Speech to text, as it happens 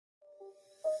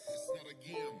not a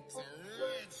game, it's a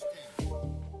rich thing.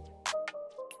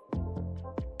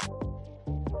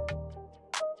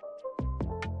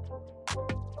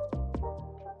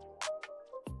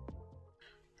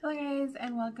 Hello guys,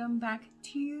 and welcome back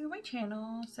to my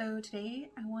channel. So today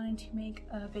I wanted to make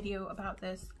a video about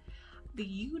this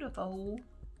beautiful,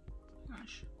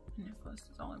 gosh, my necklace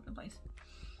is all over the place.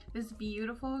 This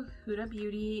beautiful Huda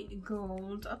Beauty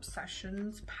Gold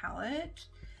Obsessions palette.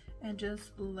 And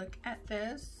just look at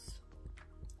this.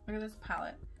 Look at this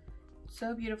palette.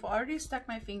 So beautiful. I already stuck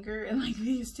my finger in like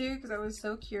these two because I was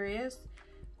so curious.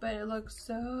 But it looks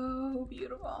so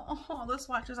beautiful. All the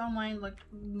swatches online looked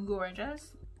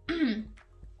gorgeous. And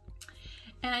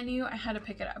I knew I had to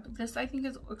pick it up. This I think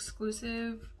is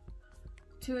exclusive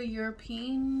to a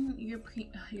European,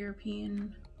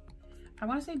 I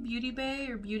want to say Beauty Bay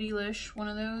or Beautylish, one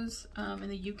of those in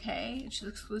the UK. It's just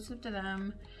exclusive to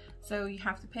them. So you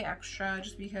have to pay extra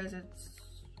just because it's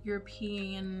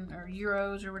European or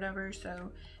euros or whatever.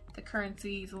 So the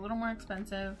currency is a little more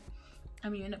expensive.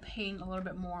 You end up paying a little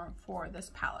bit more for this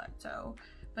palette. So,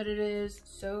 but it is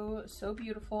so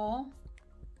beautiful.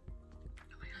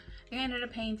 I ended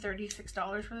up paying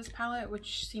 $36 for this palette,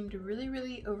 which seemed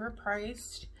really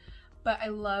overpriced. But I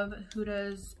love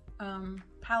Huda's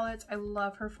palettes. I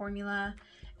love her formula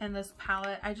and this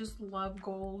palette. I just love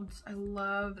golds. I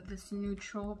love this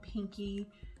neutral pinky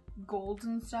golds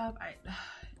and stuff.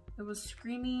 It was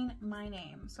screaming my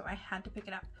name, so I had to pick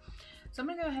it up. So I'm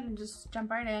gonna go ahead and just jump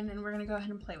right in, and we're gonna go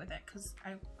ahead and play with it because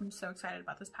I'm so excited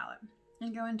about this palette.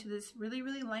 And go into this really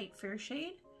light fair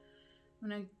shade. I'm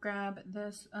gonna grab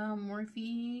this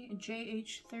Morphe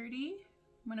JH30.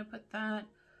 I'm gonna put that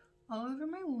all over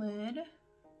my lid,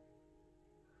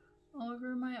 all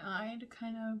over my eye to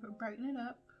kind of brighten it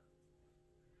up.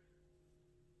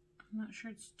 I'm not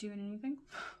sure it's doing anything,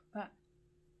 but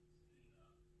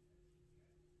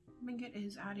I think it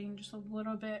is adding just a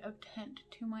little bit of tint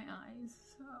to my eyes,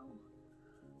 so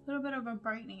a little bit of a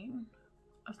brightening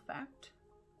effect.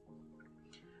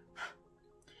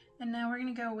 And now we're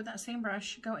gonna go with that same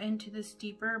brush, go into this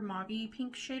deeper mauve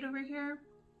pink shade over here,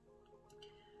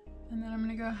 and then I'm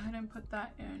gonna go ahead and put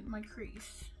that in my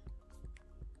crease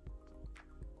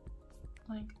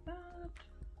like that.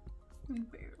 I can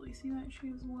barely see that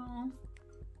shade as well.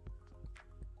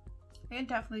 I can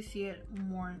definitely see it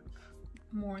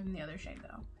more than the other shade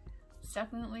though. It's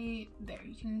definitely there.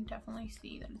 You can definitely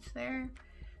see that it's there.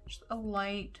 Just a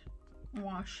light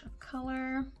wash of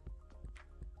color.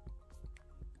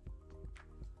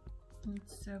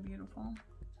 It's so beautiful.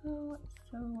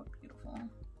 So beautiful.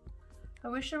 I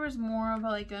wish there was more of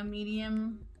like a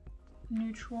medium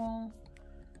neutral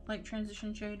like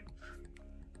transition shade.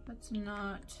 That's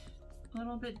not a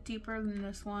little bit deeper than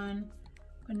this one,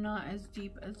 but not as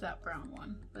deep as that brown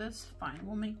one. But that's fine.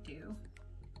 We'll make do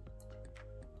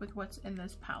with what's in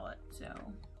this palette. So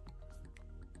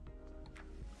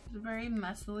it's very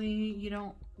messily.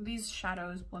 These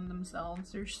shadows blend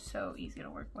themselves. They're so easy to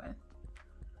work with.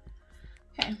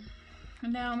 Okay,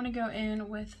 and now I'm gonna go in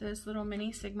with this little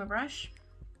mini Sigma brush.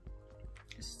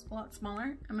 It's a lot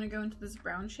smaller. I'm gonna go into this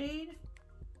brown shade,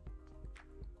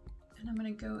 and I'm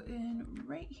gonna go in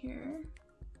right here,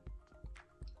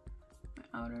 my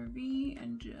outer V,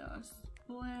 and just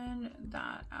blend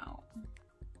that out.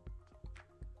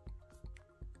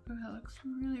 Oh, that looks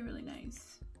really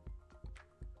nice.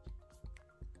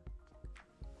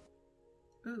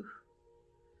 Ooh.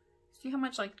 See how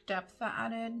much like depth that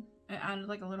added? It added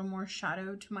like a little more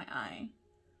shadow to my eye.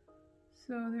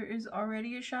 So there is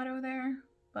already a shadow there,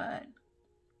 but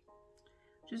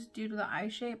just due to the eye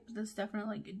shape, this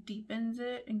definitely like deepens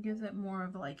it and gives it more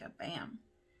of like a bam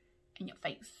in your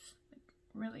face. Like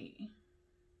really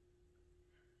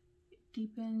it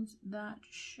deepens that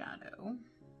shadow.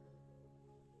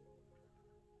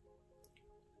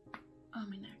 Oh,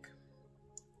 my neck.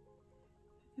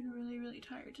 I've been really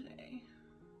tired today.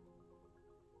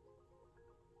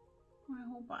 My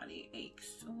whole body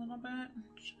aches a little bit.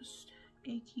 Just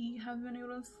achy. Haven't been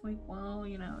able to sleep well,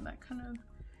 that kind of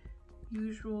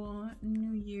usual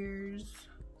New Year's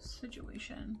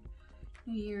situation.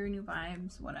 New Year, new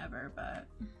vibes, whatever, but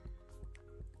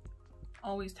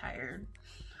always tired.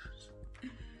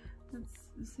 It's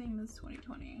the same as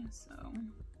 2020, so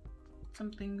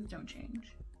some things don't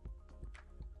change.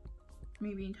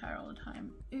 Me being tired all the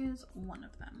time is one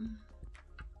of them.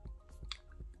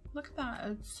 Look at that.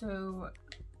 It's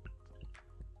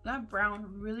that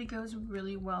brown really goes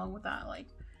really well with that like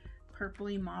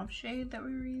purpley mauve shade that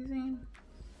we were using.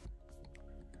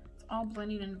 It's all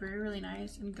blending in really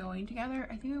nice and going together.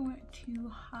 I think I went too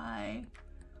high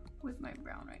with my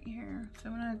brown right here, so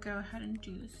I'm gonna go ahead and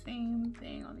do the same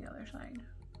thing on the other side.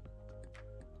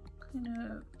 I'm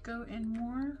gonna go in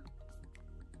more.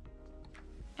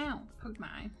 Ow, poked my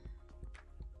eye.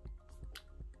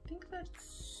 I think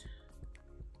that's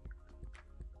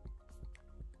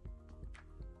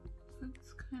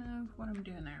kind of what I'm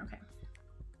doing there. Okay,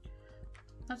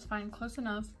 that's fine, close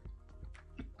enough.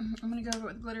 I'm gonna go over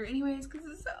with glitter anyways because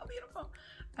it's so beautiful.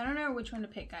 I don't know which one to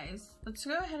pick, guys. Let's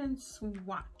go ahead and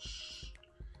swatch.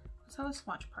 Let's have a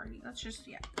swatch party. Let's just,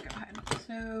 yeah, go ahead.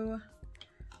 So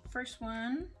first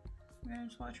one, we're gonna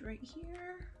swatch right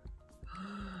here.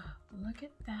 Look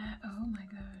at that. Oh my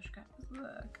gosh, guys,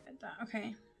 look at that.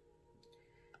 Okay,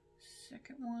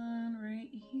 second one right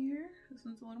here. This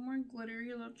one's a little more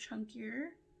glittery, a little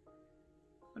chunkier,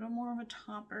 a little more of a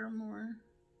topper, more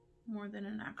than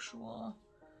an actual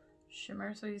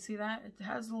shimmer. So you see that it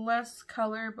has less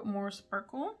color but more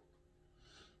sparkle.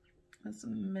 That's the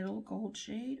middle gold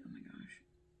shade. Oh my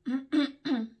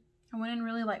gosh. I went in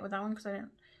really light with that one because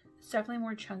it's definitely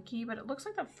more chunky, but it looks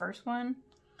like the first one,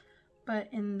 but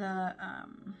in the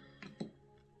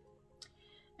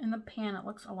pan it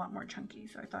looks a lot more chunky,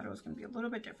 so I thought it was going to be a little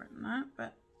bit different than that,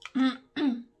 but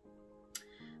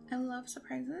I love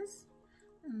surprises.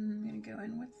 I'm going to go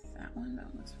in with that one. That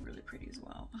one looks really pretty as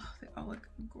well. Oh, they all look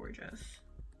gorgeous.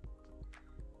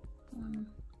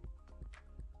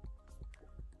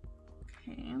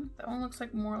 Okay, that one looks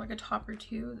like more like a topper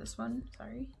too. This one,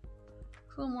 sorry.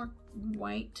 It's a little more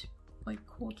white, like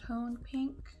cool toned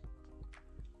pink.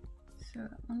 So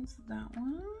that one's that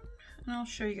one. And I'll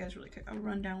show you guys really quick. I'll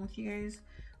run down with you guys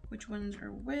which ones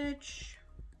are which.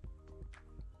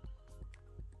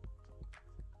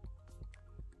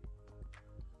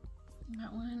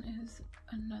 That one is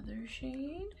another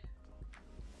shade.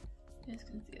 You guys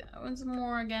can see that one's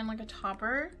more, again, like a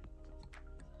topper.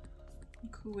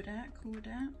 Cool with that, cool with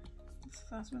that. This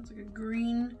last one's like a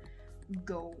green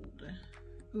gold.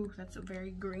 Ooh, that's a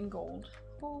very green gold.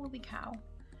 Holy cow.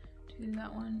 Do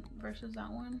that one versus that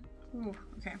one. Ooh,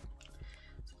 okay.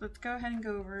 So let's go ahead and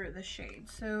go over the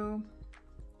shades. So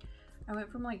I went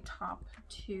from like top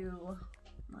to, oh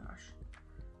my gosh.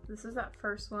 This is that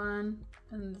first one,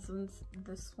 and this one's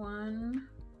this one.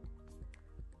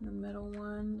 The middle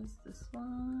one is this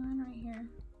one right here.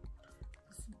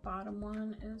 This bottom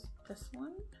one is this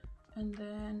one, and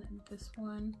then this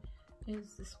one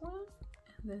is this one,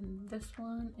 and then this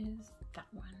one is that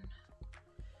one.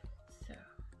 So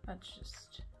that's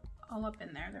just all up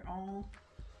in there. They're all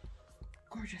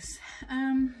gorgeous.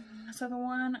 So the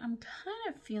one I'm kind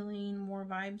of feeling more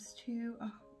vibes to,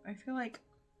 oh, I feel like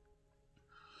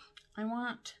I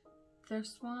want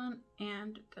this one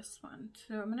and this one.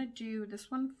 So I'm gonna do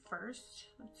this one first.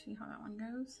 Let's see how that one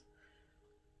goes.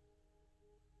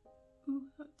 Ooh,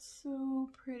 that's so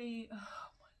pretty. Oh my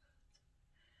god.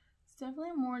 It's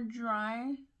definitely more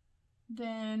dry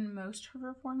than most of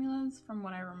her formulas from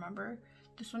what I remember.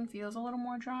 This one feels a little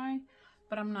more dry,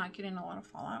 but I'm not getting a lot of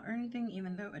fallout or anything,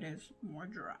 even though it is more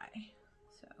dry.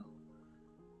 So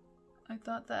I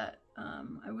thought that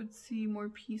I would see more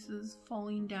pieces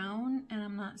falling down, and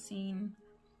I'm not seeing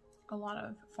a lot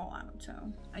of fallout.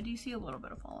 So I do see a little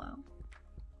bit of fallout,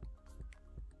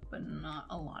 but not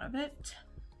a lot of it.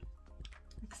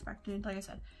 Expected, like I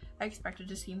said, I expected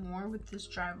to see more with this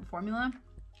dry formula.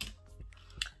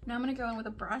 Now I'm gonna go in with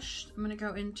a brush. I'm gonna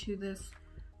go into this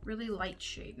really light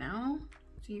shade now.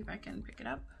 See if I can pick it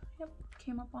up. Yep,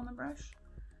 came up on the brush.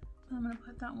 And I'm gonna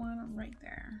put that one right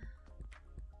there.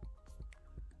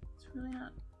 It's really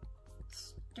not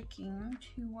sticking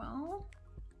too well.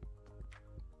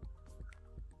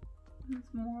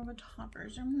 It's more of a topper.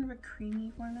 Is there more of a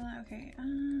creamy formula? Okay,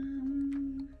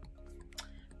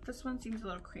 this one seems a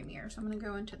little creamier, so I'm gonna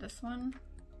go into this one.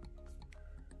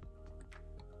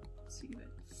 See if it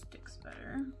sticks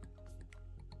better.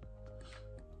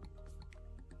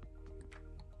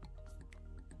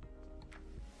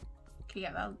 Okay,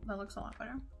 yeah, that looks a lot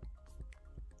better.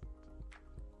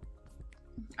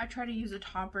 I tried to use a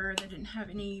topper that didn't have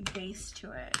any base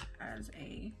to it as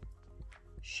a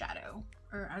shadow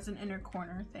or as an inner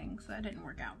corner thing, so that didn't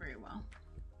work out very well.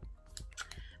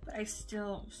 But I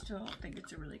still think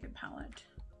it's a really good palette.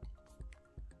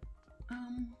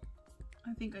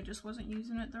 I think I just wasn't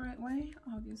using it the right way,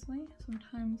 obviously.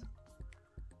 Sometimes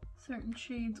certain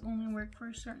shades only work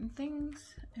for certain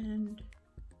things, and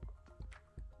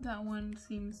that one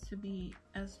seems to be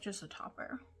as just a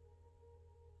topper.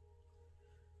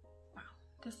 Wow,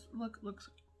 this look looks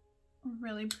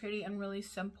really pretty and really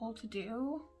simple to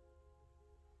do.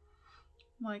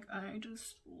 Like, I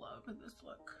just love this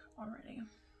look already.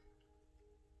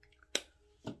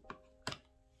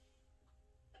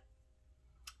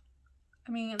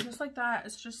 I mean, just like that,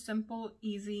 it's just simple,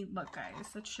 easy look, guys.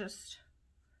 Let's just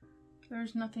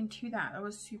there's nothing to that. That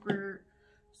was super,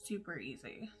 super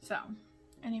easy. So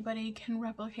anybody can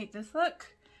replicate this look.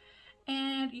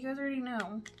 And you guys already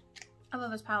know, I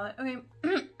love this palette. Okay,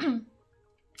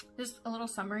 just a little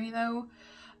summary though.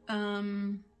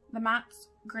 The matte's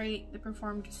great. They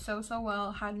performed so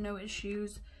well, had no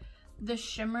issues. The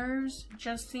shimmers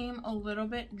just seem a little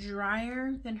bit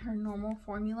drier than her normal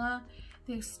formula.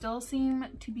 They still seem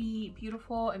to be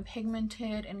beautiful and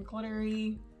pigmented and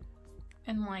glittery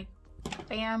and like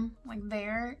bam, like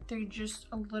there. They're just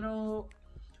a little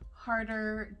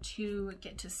harder to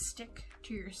get to stick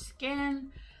to your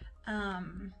skin.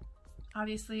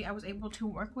 Obviously I was able to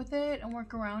work with it and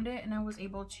work around it, and I was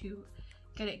able to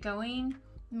get it going.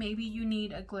 Maybe you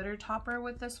need a glitter topper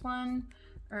with this one,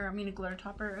 or I mean a glitter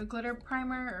topper, a glitter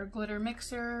primer or glitter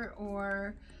mixer,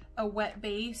 or a wet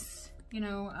base, you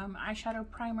know, eyeshadow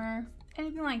primer,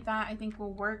 anything like that I think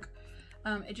will work.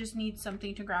 It just needs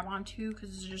something to grab onto because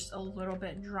it's just a little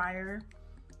bit drier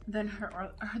than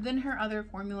her other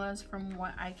formulas from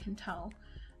what I can tell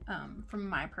from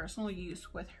my personal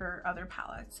use with her other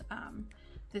palettes.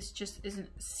 This just isn't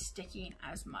sticking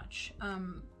as much.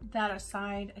 That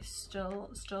aside, I still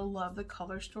love the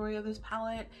color story of this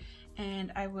palette,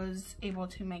 and I was able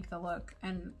to make the look,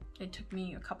 and it took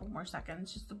me a couple more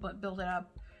seconds just to build it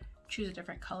up, choose a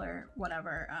different color,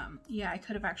 whatever. Yeah, I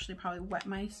could have actually probably wet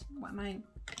my,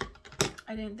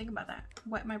 I didn't think about that.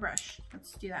 Wet my brush.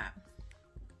 Let's do that.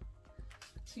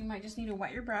 So you might just need to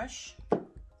wet your brush.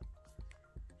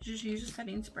 Just use a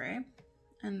setting spray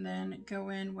and then go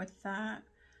in with that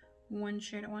one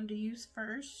shade I wanted to use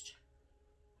first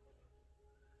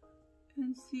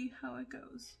and see how it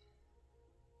goes.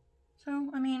 So,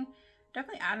 I mean,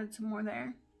 definitely added some more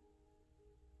there.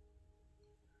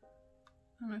 I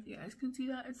don't know if you guys can see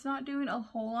that. It's not doing a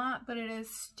whole lot, but it is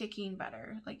sticking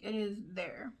better. Like, it is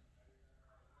there.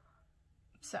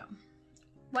 So,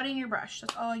 wetting your brush.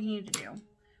 That's all you need to do.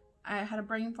 I had a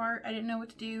brain fart. I didn't know what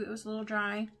to do. It was a little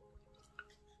dry.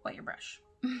 Wet your brush.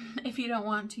 If you don't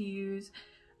want to use,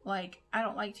 like, I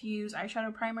don't like to use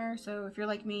eyeshadow primer, so if you're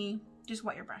like me, just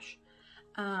wet your brush.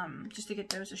 Just to get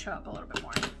those to show up a little bit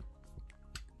more.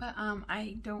 But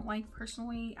I don't like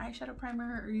personally eyeshadow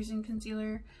primer or using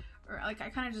concealer, or like I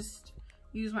kind of just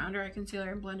use my under eye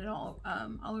concealer and blend it all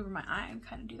over my eye and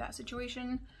kind of do that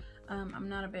situation. I'm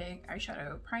not a big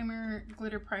eyeshadow primer,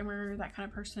 glitter primer, that kind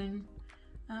of person.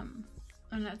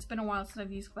 And it's been a while since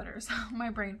I've used glitter, so my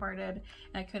brain farted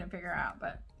and I couldn't figure out.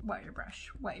 But wet your brush,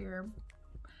 wet your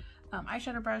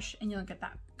eyeshadow brush, and you'll get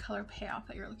that color payoff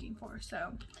that you're looking for.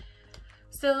 So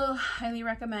still highly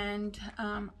recommend.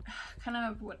 Kind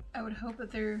of what I would hope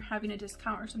that they're having a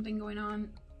discount or something going on,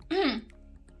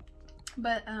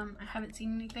 but I haven't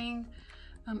seen anything.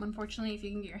 Unfortunately, if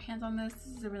you can get your hands on this,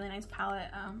 this is a really nice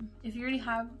palette. If you already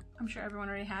have, I'm sure everyone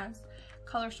already has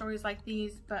color stories like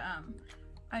these, but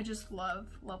I just love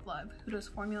Huda's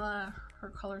formula, her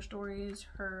color stories,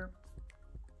 her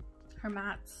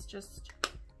mattes, just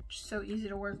so easy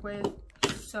to work with,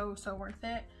 so worth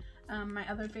it. My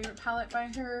other favorite palette by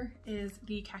her is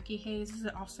the Khaki Haze. This is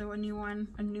also a new one,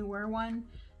 a newer one.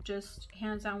 Just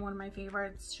hands down one of my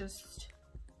favorites. Just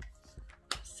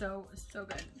so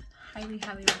good. Highly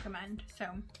recommend. So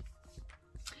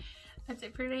that's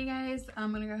it for today, guys.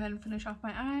 I'm gonna go ahead and finish off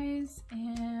my eyes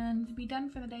and be done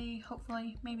for the day.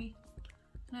 Hopefully, maybe.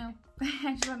 No,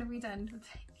 I just want to be done. I'm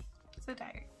so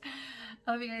tired.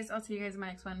 I love you guys. I'll see you guys in my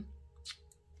next one.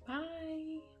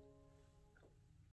 Bye.